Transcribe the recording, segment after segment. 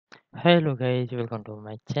Hello guys, welcome to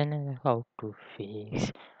my channel How to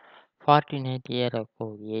Fix Fortnite Error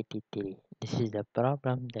Code 83. This is the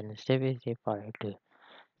problem, then step by step for you to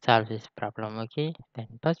solve this problem, okay? Then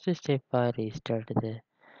first step for restart the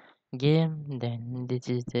game, then this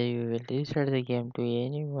is the you will restart the game to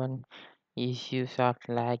anyone issues of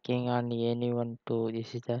lagging on anyone to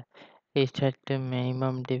this is the restart the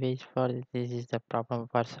minimum device for this is the problem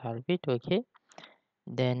for solve it, okay?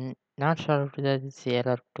 Then not solved this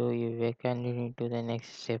error to you will continue to the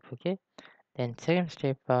next step, okay? Then second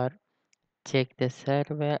step are check the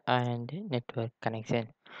server and network connection.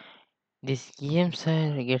 This game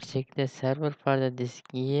sir get check the server for this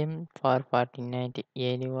game for Fortnite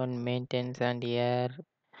anyone maintains and air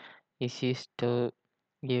issues to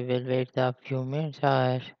you will wait a few minutes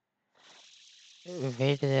or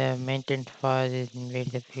wait the maintenance for this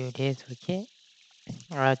wait a few days, okay?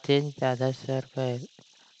 Or change the other server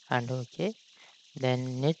and okay.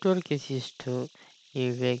 Then network issues too.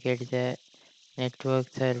 You will get the network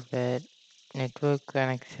server network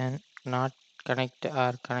connection not connect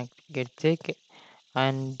or connect get check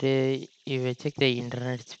and you will check the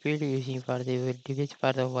internet speed using for the your device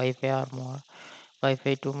for the Wi-Fi or more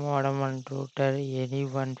Wi-Fi to modem and router any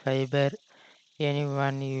one fiber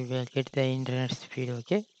anyone you will get the internet speed,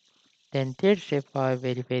 okay? Then third step for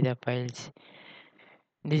verify the files.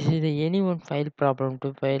 This is the anyone file problem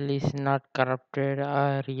to file is not corrupted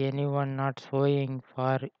or anyone not showing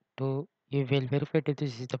for to you will verify that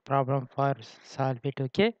this is the problem for solve it,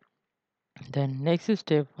 okay? Then next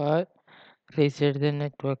step for reset the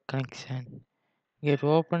network connection. You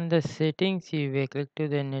open the settings, you will click to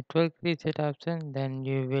the network reset option, then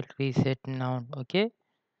you will reset now, okay?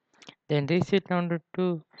 Then reset number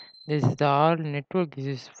two. This is the all network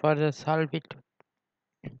issues for the solve it.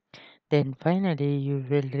 Then finally you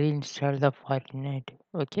will reinstall the Fortnite,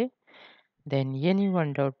 okay? Then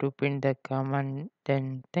anyone doubt to print the command.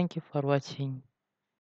 Then thank you for watching.